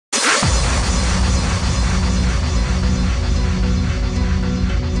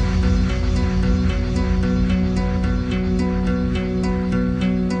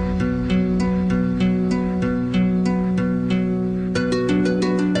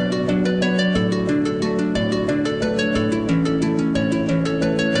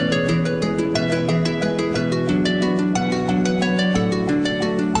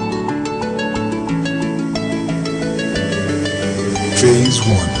is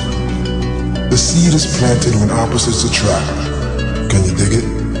one. The seed is planted when opposites attract. Can you dig it?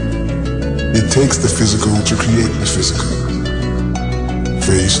 It takes the physical to create the physical.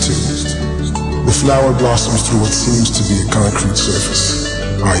 Phase 2. The flower blossoms through what seems to be a concrete surface,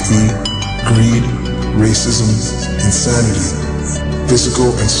 i.e., greed, racism, insanity,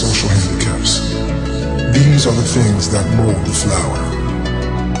 physical and social handicaps. These are the things that mold the flower.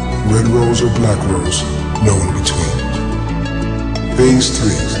 Red rose or black rose, no in between. Phase 3,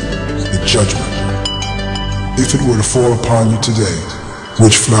 the judgment. If it were to fall upon you today,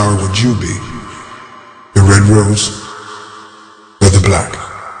 which flower would you be? The red rose or the black?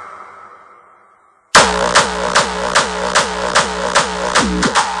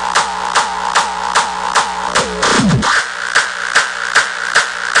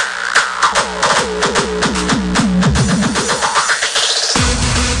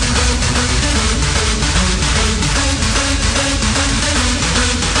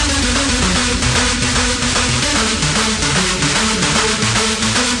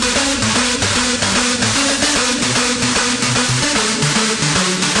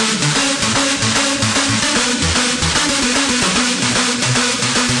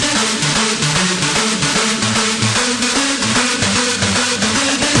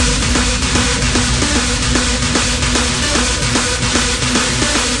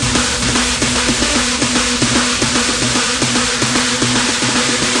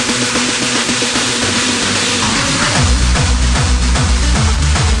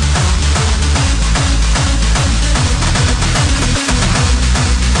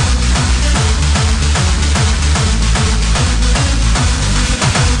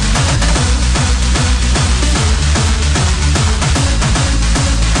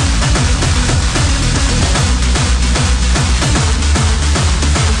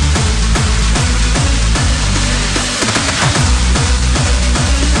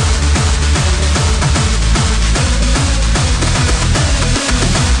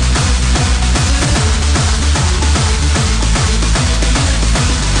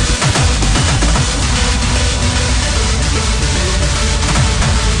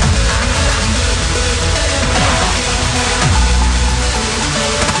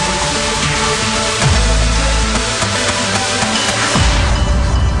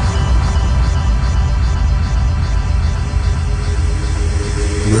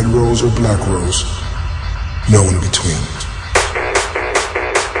 Red rose or black rose, no in between.